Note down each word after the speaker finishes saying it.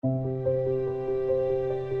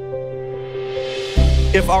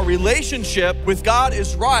If our relationship with God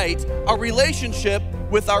is right, our relationship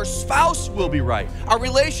with our spouse will be right. Our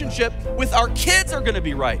relationship with our kids are going to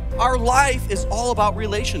be right. Our life is all about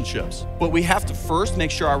relationships. But we have to first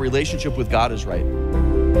make sure our relationship with God is right.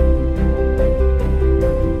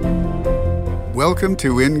 Welcome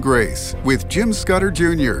to InGrace with Jim Scudder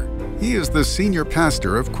Jr. He is the senior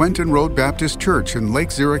pastor of Quentin Road Baptist Church in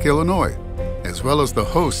Lake Zurich, Illinois, as well as the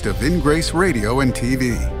host of InGrace Radio and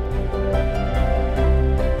TV.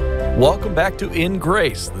 Welcome back to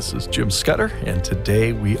InGrace. This is Jim Scudder, and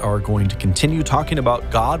today we are going to continue talking about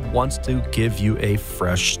God wants to give you a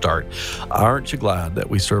fresh start. Aren't you glad that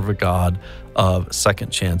we serve a God of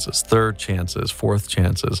second chances, third chances, fourth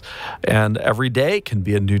chances, and every day can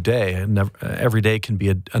be a new day, and every day can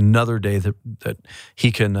be another day that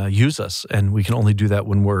He can use us, and we can only do that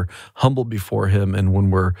when we're humble before Him and when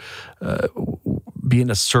we're being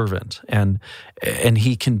a servant, and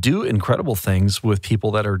He can do incredible things with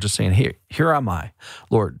people that are just saying, here am I,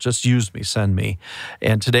 Lord, just use me, send me.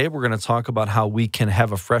 And today we're going to talk about how we can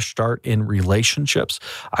have a fresh start in relationships.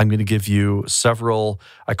 I'm going to give you several,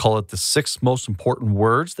 I call it the 6 most important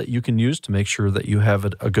words that you can use to make sure that you have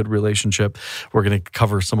a good relationship. We're going to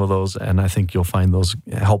cover some of those, and I think you'll find those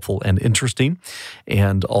helpful and interesting,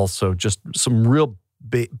 and also just some real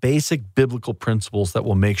basic biblical principles that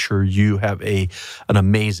will make sure you have an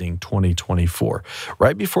amazing 2024.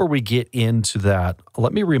 Right before we get into that,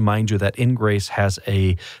 let me remind you that InGrace has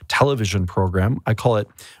a television program. I call it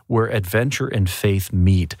Where Adventure and Faith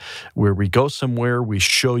Meet, where we go somewhere, we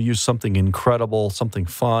show you something incredible, something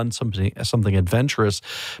fun, something adventurous,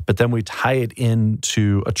 but then we tie it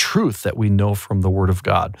into a truth that we know from the Word of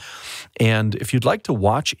God. And if you'd like to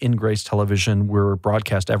watch InGrace television, we're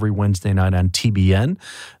broadcast every Wednesday night on TBN.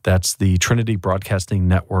 That's the Trinity Broadcasting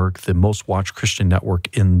Network, the most watched Christian network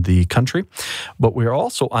in the country. But we're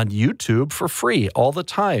also on YouTube for free all the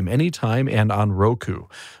time, anytime, and on Roku.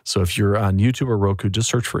 So if you're on YouTube or Roku, just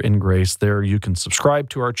search for InGrace. There you can subscribe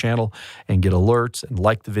to our channel and get alerts and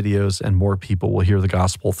like the videos, and more people will hear the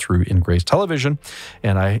gospel through InGrace television.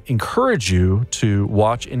 And I encourage you to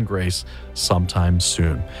watch InGrace sometime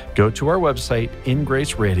soon. Go to our website,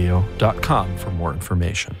 ingraceradio.com, for more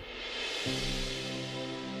information.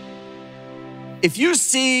 If you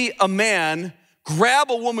see a man grab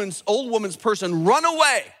a old woman's purse and run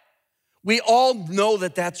away, we all know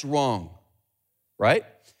that that's wrong, right?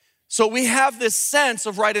 So we have this sense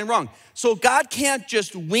of right and wrong. So God can't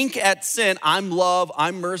just wink at sin, I'm love,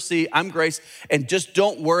 I'm mercy, I'm grace, and just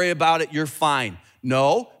don't worry about it, you're fine.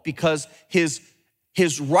 No, because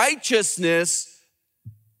his righteousness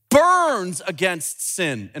burns against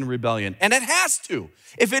sin and rebellion, and it has to.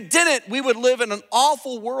 If it didn't, we would live in an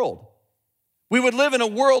awful world. We would live in a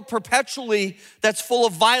world perpetually that's full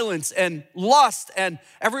of violence and lust, and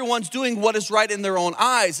everyone's doing what is right in their own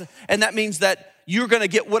eyes. And that means that you're going to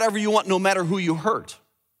get whatever you want no matter who you hurt.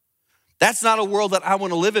 That's not a world that I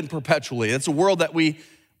want to live in perpetually. It's a world that we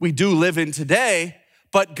do live in today.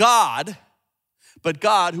 But God,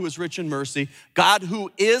 who is rich in mercy, God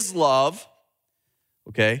who is love,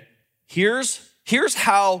 okay, here's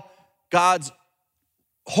how God's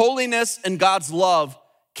holiness and God's love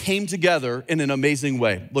came together in an amazing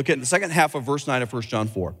way. Look at the second half of verse 9 of 1 John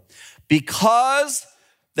 4. Because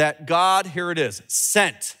that God, here it is,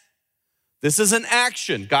 sent. This is an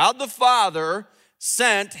action. God the Father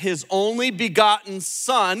sent His only begotten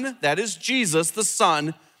Son, that is Jesus, the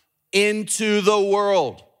Son, into the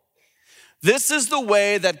world. This is the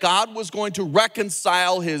way that God was going to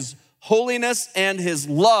reconcile His holiness and His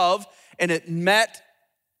love, and it met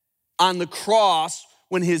on the cross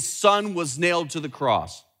when His Son was nailed to the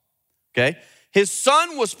cross, okay? His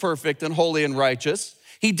Son was perfect and holy and righteous.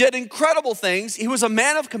 He did incredible things. He was a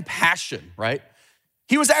man of compassion, right?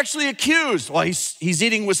 He was actually accused while he's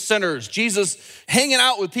eating with sinners. Jesus hanging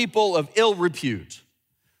out with people of ill repute.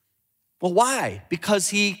 Well, why? Because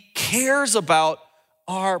He cares about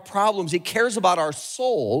our problems. He cares about our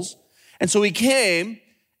souls. And so He came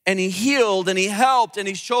and He healed and He helped and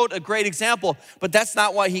He showed a great example. But that's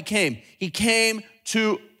not why He came. He came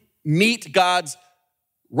to meet God's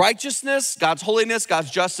righteousness, God's holiness,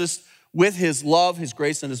 God's justice with His love, His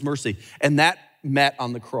grace, and His mercy. And that met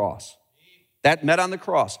on the cross. That met on the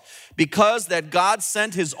cross. Because that God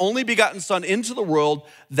sent His only begotten Son into the world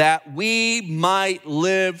that we might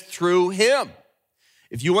live through Him.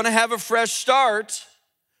 If you want to have a fresh start,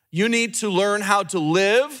 you need to learn how to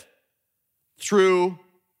live through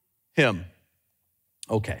Him.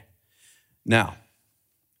 Okay. Now,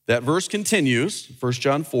 that verse continues, 1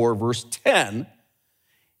 John 4, verse 10.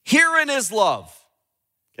 Herein is love.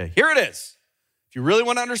 Okay, here it is. If you really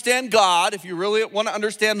want to understand God, if you really want to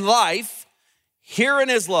understand life, Herein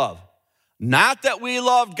is love. Not that we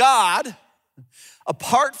loved God.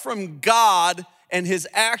 Apart from God and his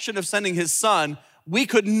action of sending his son, we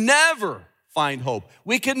could never find hope.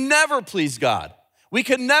 We could never please God. We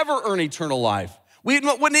could never earn eternal life. We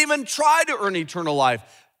wouldn't even try to earn eternal life.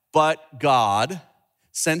 But God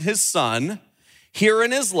sent his son.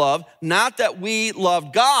 Herein is love. Not that we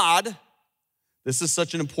loved God. This is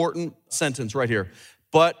such an important sentence right here.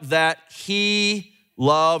 But that he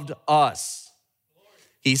loved us.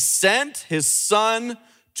 He sent his son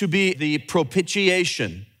to be the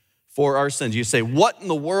propitiation for our sins. You say, what in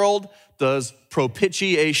the world does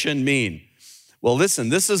propitiation mean? Well, listen,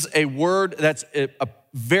 this is a word that's a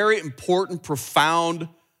very important, profound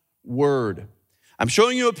word. I'm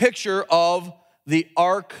showing you a picture of the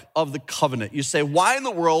Ark of the Covenant. You say, why in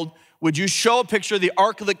the world would you show a picture of the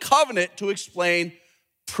Ark of the Covenant to explain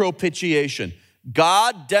propitiation?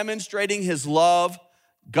 God demonstrating his love.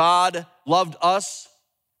 God loved us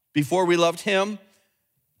before we loved him.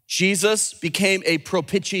 Jesus became a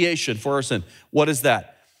propitiation for our sin. What is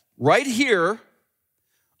that? Right here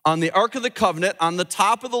on the Ark of the Covenant, on the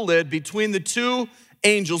top of the lid, between the two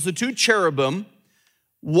angels, the two cherubim,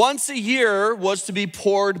 once a year was to be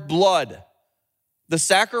poured blood, the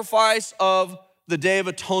sacrifice of the Day of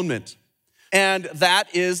Atonement. And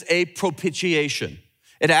that is a propitiation.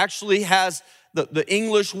 It actually has the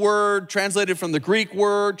English word translated from the Greek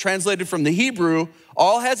word, translated from the Hebrew,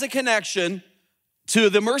 all has a connection to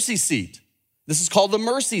the mercy seat. This is called the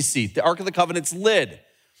mercy seat, the Ark of the Covenant's lid.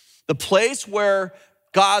 The place where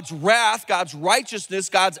God's wrath, God's righteousness,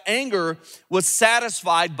 God's anger was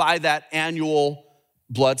satisfied by that annual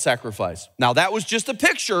blood sacrifice. Now, that was just a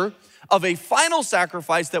picture of a final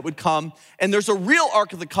sacrifice that would come, and there's a real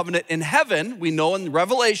Ark of the Covenant in heaven. We know in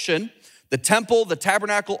Revelation, the temple, the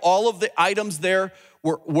tabernacle, all of the items there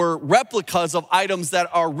were replicas of items that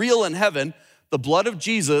are real in heaven. The blood of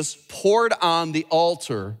Jesus poured on the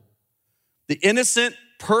altar. The innocent,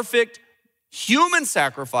 perfect human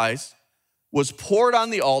sacrifice was poured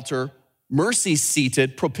on the altar, mercy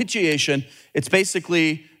seated, propitiation. It's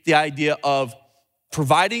basically the idea of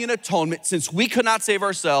providing an atonement since we could not save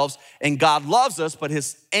ourselves and God loves us, but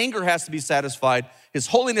his anger has to be satisfied. His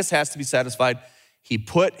holiness has to be satisfied. He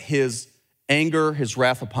put his anger, his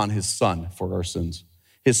wrath upon his son for our sins.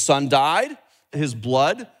 His son died. His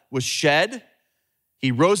blood was shed.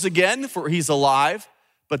 He rose again, for he's alive.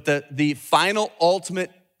 But the final,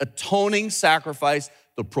 ultimate atoning sacrifice,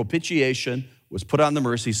 the propitiation, was put on the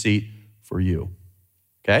mercy seat for you.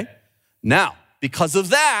 Okay? Now, because of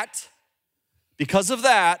that,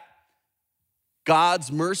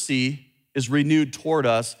 God's mercy is renewed toward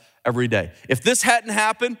us every day. If this hadn't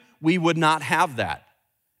happened, we would not have that.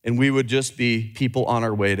 And we would just be people on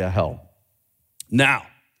our way to hell. Now,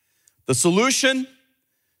 the solution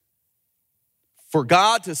for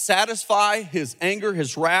God to satisfy his anger,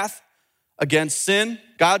 his wrath against sin,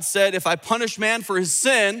 God said, if I punish man for his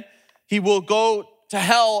sin, he will go to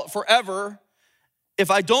hell forever. If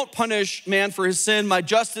I don't punish man for his sin, my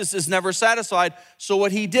justice is never satisfied. So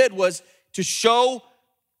what he did was to show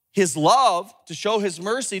his love, to show his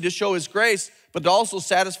mercy, to show his grace, but to also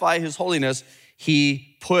satisfy his holiness,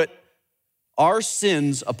 he put our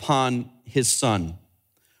sins upon his son.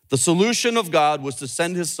 The solution of God was to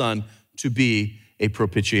send his son to be a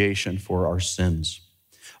propitiation for our sins.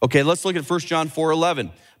 Okay, let's look at 1 John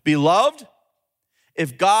 4:11. Beloved,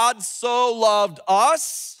 if God so loved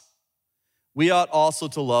us, we ought also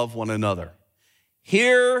to love one another.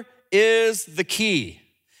 Here is the key.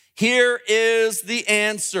 Here is the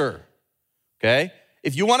answer, okay?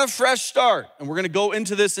 If you want a fresh start, and we're gonna go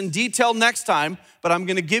into this in detail next time, but I'm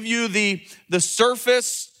gonna give you the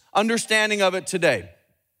surface understanding of it today.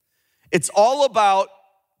 It's all about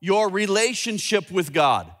your relationship with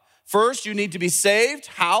God. First, you need to be saved.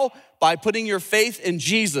 How? By putting your faith in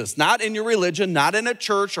Jesus, not in your religion, not in a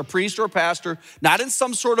church, a priest or a pastor, not in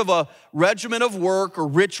some sort of a regimen of work or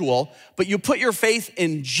ritual, but you put your faith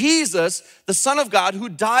in Jesus, the Son of God, who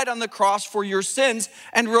died on the cross for your sins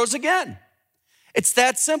and rose again. It's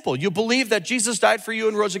that simple. You believe that Jesus died for you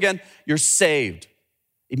and rose again, you're saved.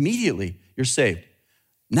 Immediately, you're saved.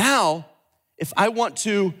 Now, if I want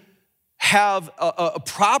to have a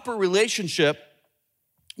proper relationship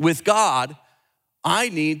with God, I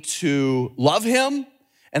need to love him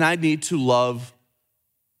and I need to love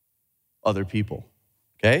other people,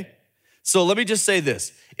 okay? So let me just say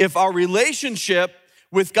this. If our relationship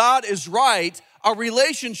with God is right, our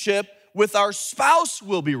relationship with our spouse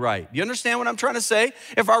will be right. You understand what I'm trying to say?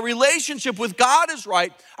 If our relationship with God is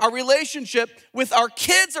right, our relationship with our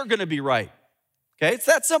kids are gonna be right. Okay, it's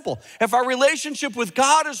that simple. If our relationship with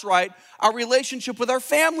God is right, our relationship with our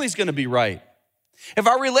family is gonna be right. If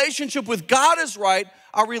our relationship with God is right,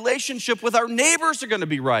 our relationship with our neighbors are going to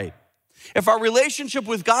be right. If our relationship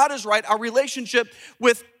with God is right, our relationship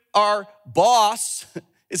with our boss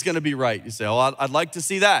is going to be right. You say, oh, I'd like to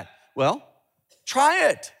see that. Well, try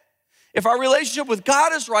it. If our relationship with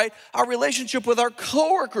God is right, our relationship with our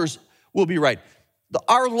coworkers will be right.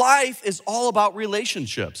 Our life is all about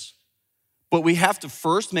relationships. But we have to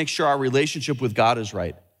first make sure our relationship with God is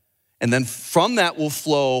right. And then from that will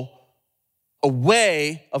flow a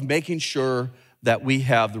way of making sure that we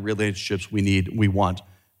have the relationships we need, we want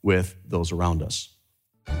with those around us.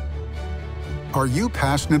 Are you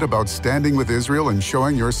passionate about standing with Israel and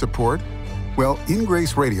showing your support? Well,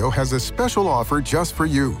 InGrace Radio has a special offer just for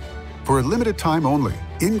you. For a limited time only,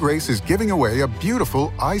 InGrace is giving away a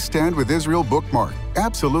beautiful I Stand With Israel bookmark,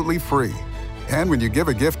 absolutely free. And when you give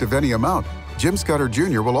a gift of any amount, Jim Scudder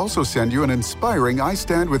Jr. will also send you an inspiring I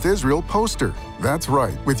Stand With Israel poster. That's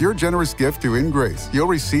right. With your generous gift to InGrace, you'll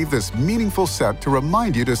receive this meaningful set to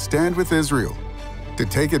remind you to stand with Israel. To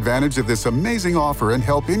take advantage of this amazing offer and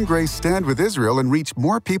help InGrace stand with Israel and reach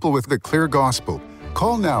more people with the clear gospel,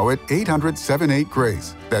 call now at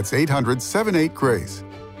 800-78-GRACE. That's 800-78-GRACE.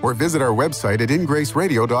 Or visit our website at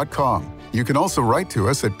ingraceradio.com. You can also write to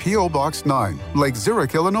us at P.O. Box 9, Lake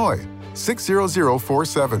Zurich, Illinois,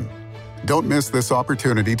 60047. Don't miss this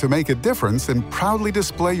opportunity to make a difference and proudly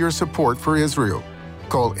display your support for Israel.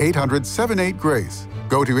 Call 800-78-GRACE,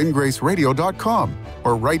 go to ingraceradio.com,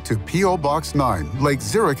 or write to P.O. Box 9, Lake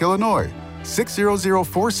Zurich, Illinois,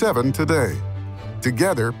 60047 today.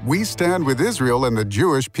 Together, we stand with Israel and the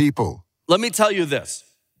Jewish people. Let me tell you this.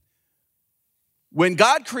 When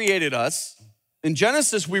God created us, in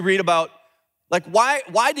Genesis we read about,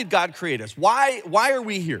 why did God create us? Why are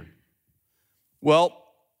we here? Well,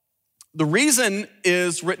 the reason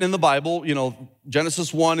is written in the Bible.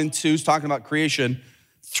 Genesis 1 and 2 is talking about creation.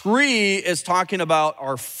 3 is talking about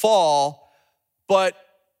our fall, but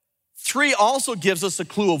 3 also gives us a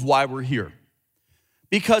clue of why we're here.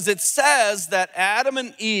 Because it says that Adam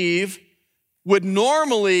and Eve would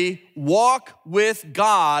normally walk with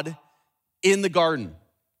God in the garden.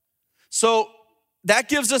 So that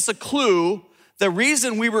gives us a clue. The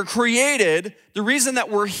reason we were created, the reason that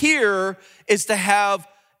we're here is to have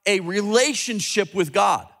a relationship with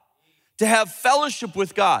God, to have fellowship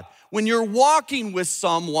with God. When you're walking with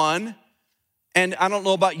someone, and I don't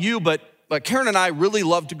know about you, but Karen and I really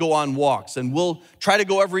love to go on walks, and we'll try to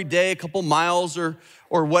go every day, a couple miles or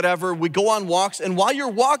whatever. We go on walks, and while you're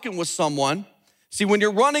walking with someone, see, when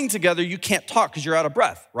you're running together, you can't talk because you're out of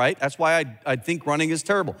breath, right? That's why I think running is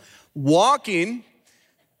terrible. Walking,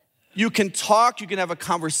 you can talk, you can have a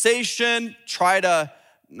conversation, try to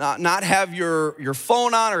not have your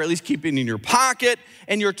phone on, or at least keep it in your pocket,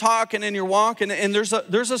 and you're talking and you're walking, and there's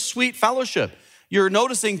a sweet fellowship. You're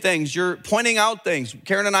noticing things, you're pointing out things.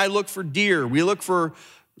 Karen and I look for deer, we look for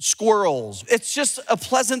squirrels. It's just a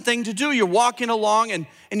pleasant thing to do. You're walking along and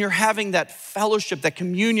you're having that fellowship, that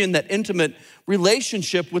communion, that intimate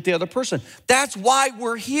relationship with the other person. That's why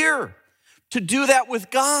we're here, to do that with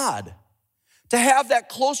God, to have that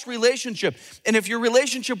close relationship. And if your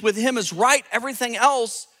relationship with Him is right, everything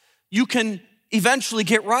else you can eventually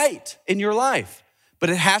get right in your life. But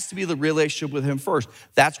it has to be the relationship with Him first.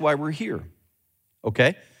 That's why we're here,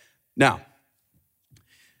 okay? Now,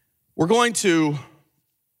 we're going to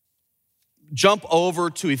jump over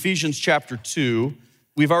to Ephesians chapter 2.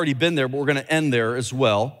 We've already been there, but we're going to end there as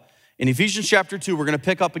well. In Ephesians chapter 2, we're going to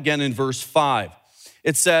pick up again in verse 5.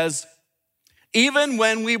 It says, even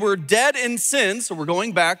when we were dead in sin, so we're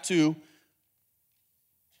going back to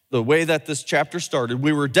the way that this chapter started.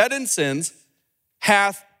 We were dead in sins,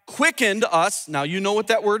 hath quickened us. Now you know what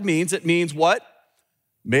that word means. It means what?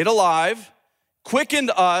 Made alive.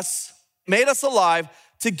 Quickened us, made us alive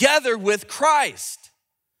together with Christ.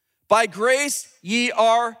 By grace ye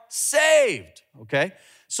are saved, okay?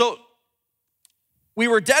 So we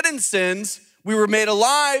were dead in sins. We were made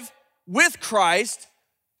alive with Christ.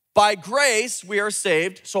 By grace, we are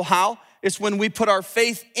saved. So how? It's when we put our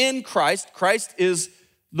faith in Christ. Christ is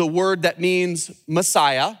the word that means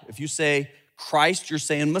Messiah. If you say Christ, you're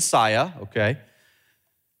saying Messiah, okay?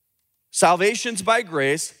 Salvation's by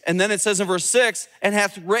grace. And then it says in verse 6, and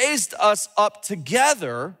hath raised us up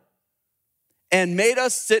together and made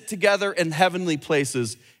us sit together in heavenly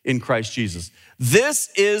places in Christ Jesus. This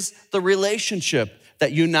is the relationship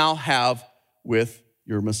that you now have with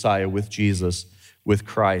your Messiah, with Jesus, with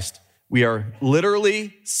Christ. We are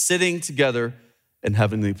literally sitting together in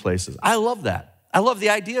heavenly places. I love that. I love the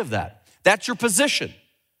idea of that. That's your position.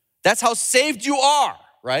 That's how saved you are,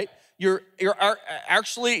 right? You're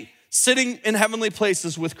actually sitting in heavenly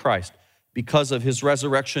places with Christ because of His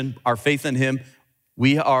resurrection, our faith in Him,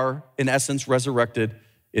 we are, in essence, resurrected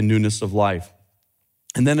in newness of life.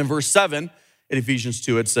 And then in verse 7, in Ephesians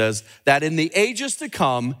 2, it says, that in the ages to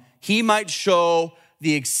come, he might show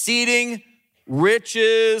the exceeding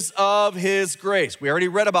riches of his grace. We already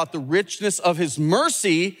read about the richness of his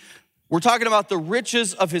mercy. We're talking about the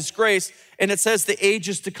riches of his grace, and it says the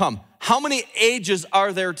ages to come. How many ages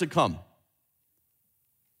are there to come?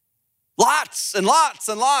 Lots and lots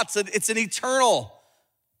and lots. It's an eternal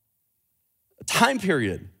time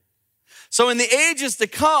period. So in the ages to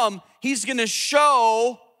come, he's going to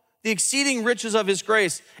show the exceeding riches of his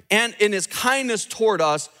grace and in his kindness toward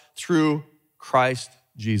us through Christ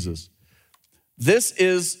Jesus. This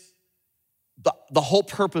is the whole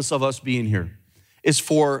purpose of us being here, is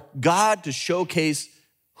for God to showcase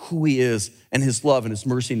who he is and his love and his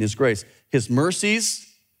mercy and his grace. His mercies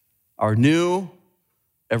are new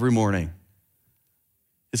every morning.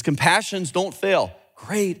 His compassions don't fail.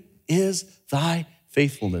 Great is thy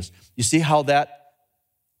faithfulness. You see how that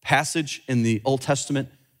passage in the Old Testament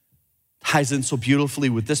ties in so beautifully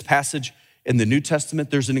with this passage in the New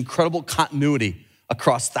Testament? There's an incredible continuity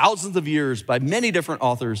across thousands of years by many different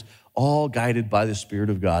authors, all guided by the Spirit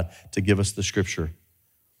of God to give us the scripture.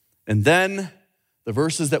 And then the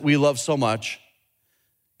verses that we love so much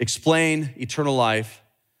explain eternal life.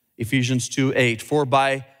 Ephesians 2:8, for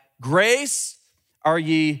by grace are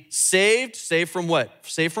ye saved. Saved from what?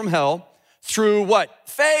 Saved from hell. Through what?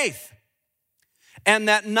 Faith. And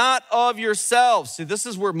that not of yourselves. See, this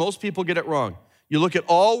is where most people get it wrong. You look at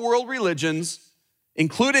all world religions,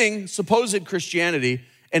 including supposed Christianity,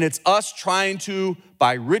 and it's us trying to,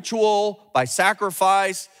 by ritual, by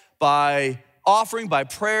sacrifice, by offering, by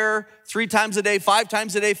prayer, 3 times a day, 5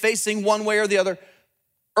 times a day, facing one way or the other,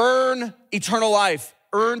 earn eternal life,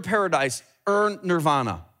 earn paradise, earn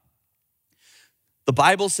nirvana. The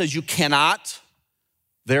Bible says you cannot,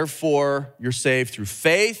 therefore you're saved through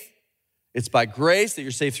faith. It's by grace that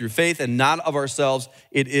you're saved through faith and not of ourselves.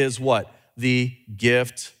 It is what? The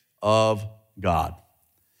gift of God.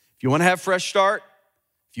 If you want to have a fresh start,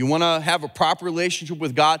 if you want to have a proper relationship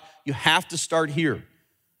with God, you have to start here.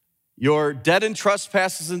 You're dead in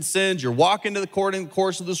trespasses and sins. You're walking to the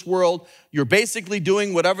course of this world. You're basically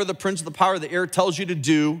doing whatever the prince of the power of the air tells you to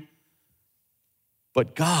do.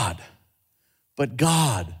 But God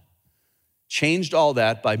changed all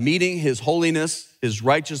that by meeting his holiness, his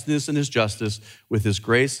righteousness, and his justice with his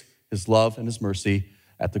grace, his love, and his mercy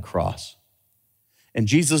at the cross. And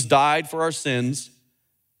Jesus died for our sins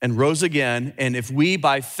and rose again. And if we,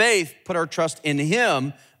 by faith, put our trust in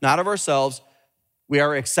him, not of ourselves, we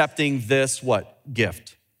are accepting this what?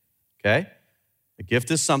 Gift, okay? A gift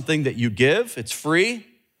is something that you give. It's free.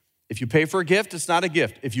 If you pay for a gift, it's not a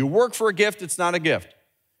gift. If you work for a gift, it's not a gift.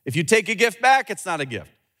 If you take a gift back, it's not a gift.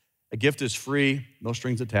 A gift is free, no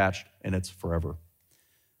strings attached, and it's forever,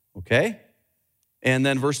 okay? And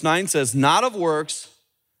then verse 9 says, not of works,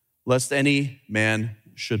 lest any man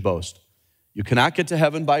should boast. You cannot get to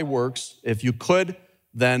heaven by works. If you could,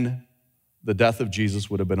 then the death of Jesus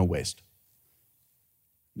would have been a waste.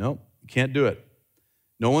 No, you can't do it.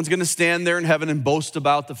 No one's gonna stand there in heaven and boast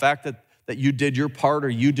about the fact that you did your part or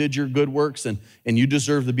you did your good works and you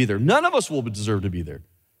deserve to be there. None of us will deserve to be there,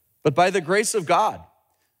 but by the grace of God.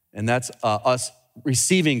 And that's us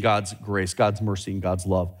receiving God's grace, God's mercy, and God's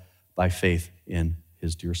love by faith in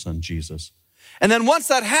his dear son, Jesus. And then once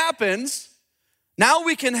that happens, now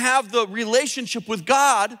we can have the relationship with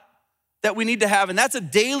God that we need to have. And that's a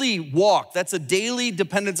daily walk. That's a daily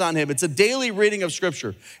dependence on him. It's a daily reading of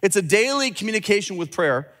scripture. It's a daily communication with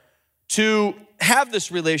prayer to have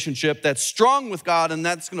this relationship that's strong with God, and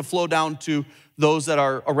that's gonna flow down to those that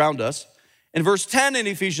are around us. In verse 10 in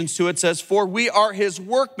Ephesians 2, it says, for we are his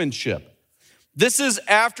workmanship. This is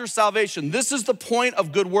after salvation. This is the point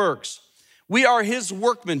of good works. We are his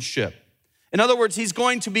workmanship. In other words, he's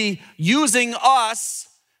going to be using us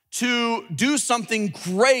to do something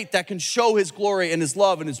great that can show his glory and his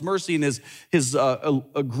love and his mercy and his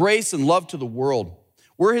grace and love to the world.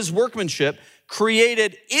 We're his workmanship,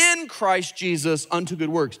 created in Christ Jesus unto good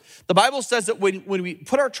works. The Bible says that when we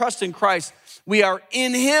put our trust in Christ, we are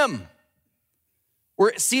in him.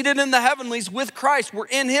 We're seated in the heavenlies with Christ. We're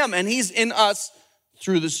in him, and he's in us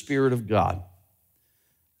through the Spirit of God.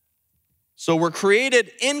 So we're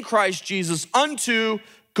created in Christ Jesus unto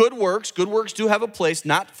good works. Good works do have a place,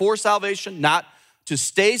 not for salvation, not to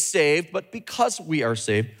stay saved, but because we are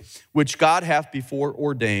saved, which God hath before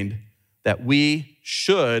ordained that we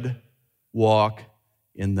should walk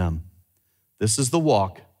in them. This is the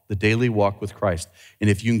walk, the daily walk with Christ. And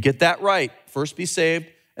if you can get that right, first be saved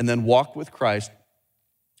and then walk with Christ,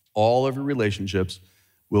 all of your relationships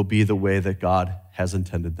will be the way that God has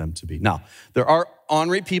intended them to be. Now, there are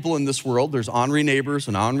ornery people in this world. There's ornery neighbors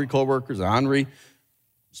and ornery coworkers and ornery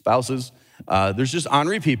spouses. There's just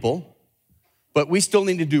ornery people, but we still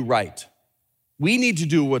need to do right. We need to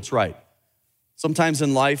do what's right. Sometimes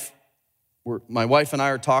in life, my wife and I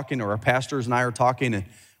are talking, or our pastors and I are talking, and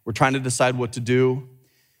we're trying to decide what to do.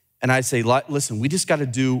 And I say, listen, we just got to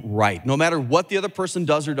do right. No matter what the other person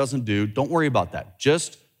does or doesn't do, don't worry about that.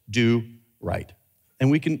 Just do right. And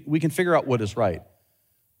we can figure out what is right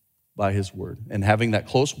by his word. And having that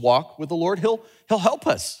close walk with the Lord, he'll help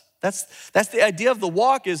us. That's the idea of the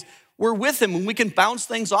walk, is we're with him and we can bounce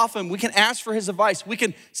things off him. We can ask for his advice. We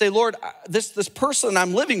can say, Lord, this person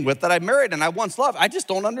I'm living with that I married and I once loved, I just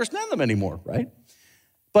don't understand them anymore, right?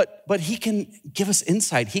 But he can give us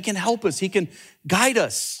insight. He can help us. He can guide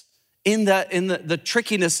us in the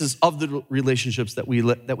trickinesses of the relationships that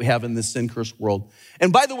we have in this sin-cursed world.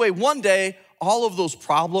 And by the way, one day, all of those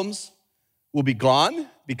problems will be gone,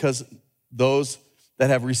 because those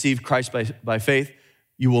that have received Christ by faith,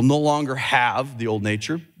 you will no longer have the old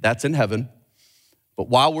nature. That's in heaven. But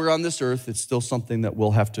while we're on this earth, it's still something that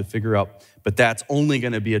we'll have to figure out. But that's only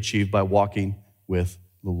going to be achieved by walking with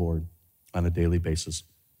the Lord on a daily basis.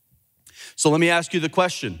 So let me ask you the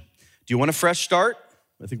question. Do you want a fresh start?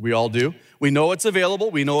 I think we all do. We know it's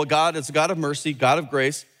available. We know God is a God of mercy, God of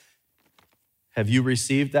grace. Have you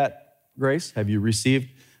received that grace? Have you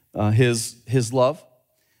received his love?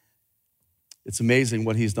 It's amazing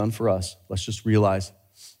what he's done for us. Let's just realize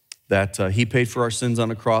that he paid for our sins on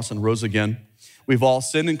the cross and rose again. We've all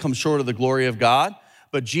sinned and come short of the glory of God,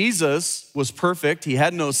 but Jesus was perfect. He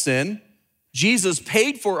had no sin. Jesus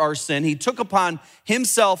paid for our sin. He took upon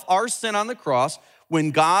himself our sin on the cross.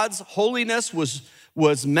 When God's holiness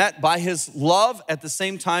was met by his love, at the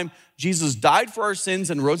same time, Jesus died for our sins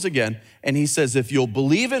and rose again. And he says, if you'll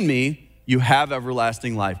believe in me, you have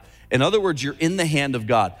everlasting life. In other words, you're in the hand of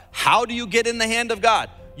God. How do you get in the hand of God?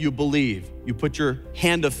 You believe. You put your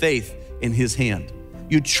hand of faith in his hand.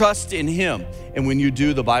 You trust in him. And when you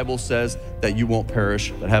do, the Bible says that you won't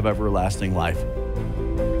perish, but have everlasting life.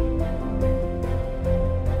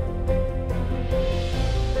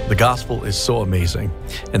 The gospel is so amazing,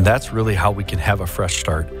 and that's really how we can have a fresh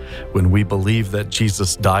start. When we believe that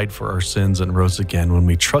Jesus died for our sins and rose again, when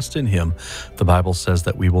we trust in him, the Bible says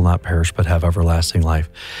that we will not perish but have everlasting life.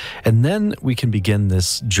 And then we can begin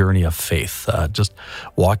this journey of faith, just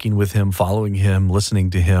walking with him, following him, listening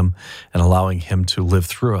to him, and allowing him to live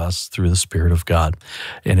through us through the Spirit of God.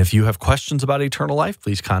 And if you have questions about eternal life,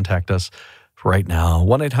 please contact us right now,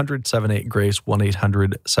 1-800-78-GRACE,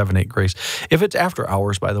 1-800-78-GRACE. If it's after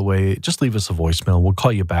hours, by the way, just leave us a voicemail. We'll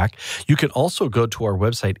call you back. You can also go to our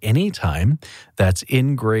website anytime. That's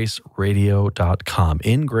InGraceRadio.com,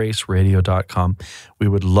 InGraceRadio.com. We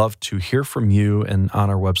would love to hear from you, and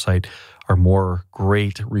on our website are more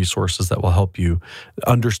great resources that will help you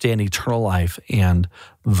understand eternal life and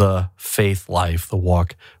the faith life, the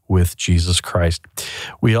walk with Jesus Christ.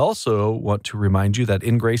 We also want to remind you that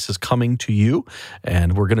InGrace is coming to you,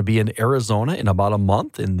 and we're going to be in Arizona in about a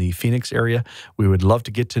month in the Phoenix area. We would love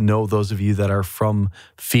to get to know those of you that are from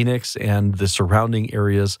Phoenix and the surrounding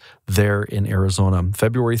areas there in Arizona.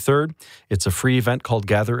 February 3rd, it's a free event called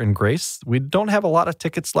Gather in Grace. We don't have a lot of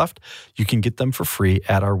tickets left. You can get them for free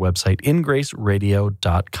at our website,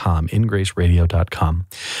 InGraceRadio.com, InGraceRadio.com.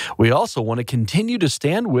 We also want to continue to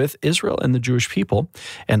stand with Israel and the Jewish people,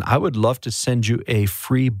 and I would love to send you a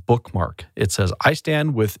free bookmark. It says, I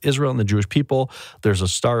stand with Israel and the Jewish people. There's a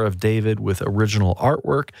Star of David with original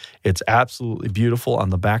artwork. It's absolutely beautiful. On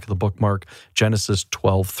the back of the bookmark, Genesis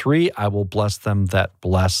 12:3, I will bless them that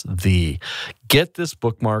bless thee. Get this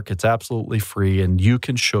bookmark. It's absolutely free, and you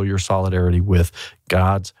can show your solidarity with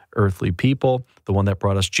God's earthly people, the one that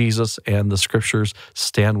brought us Jesus and the scriptures.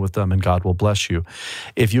 Stand with them, and God will bless you.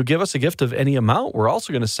 If you give us a gift of any amount, we're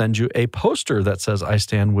also going to send you a poster that says, I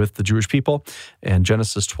stand with the Jewish people, and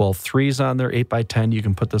Genesis 12:3 is on there, 8x10. You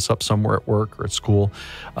can put this up somewhere at work or at school.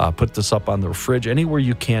 Put this up on the fridge, anywhere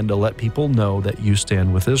you can, to let people know that you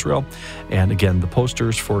stand with Israel. And again, the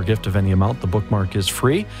posters for a gift of any amount, the bookmark is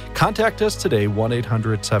free. Contact us today,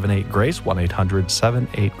 1-800-78-GRACE,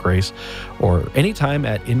 1-800-78-GRACE, or anytime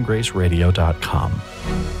at InGraceRadio.com.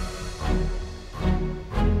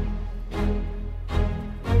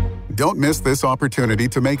 Don't miss this opportunity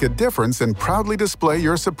to make a difference and proudly display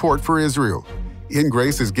your support for Israel.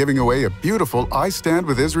 InGrace is giving away a beautiful I Stand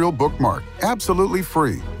With Israel bookmark, absolutely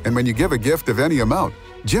free. And when you give a gift of any amount,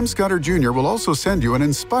 Jim Scudder Jr. will also send you an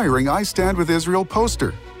inspiring I Stand With Israel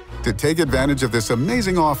poster. To take advantage of this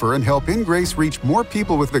amazing offer and help InGrace reach more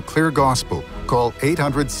people with the clear gospel, call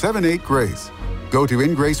 800-78-GRACE. Go to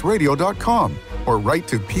InGraceRadio.com or write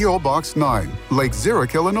to P.O. Box 9, Lake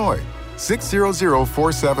Zurich, Illinois,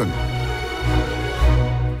 60047.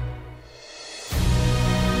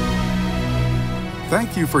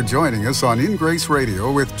 Thank you for joining us on InGrace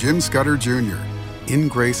Radio with Jim Scudder Jr.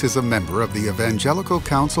 InGrace is a member of the Evangelical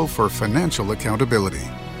Council for Financial Accountability.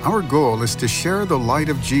 Our goal is to share the light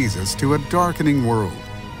of Jesus to a darkening world,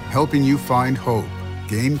 helping you find hope,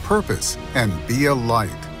 gain purpose, and be a light.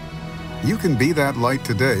 You can be that light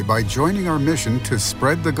today by joining our mission to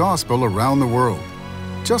spread the gospel around the world.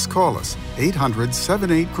 Just call us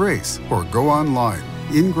 800-78-GRACE or go online,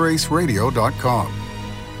 ingraceradio.com.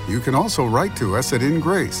 You can also write to us at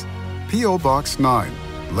InGrace, P.O. Box 9,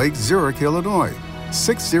 Lake Zurich, Illinois,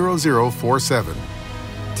 60047.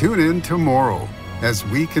 Tune in tomorrow as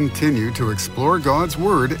we continue to explore God's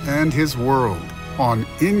Word and His world on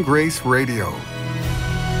InGrace Radio.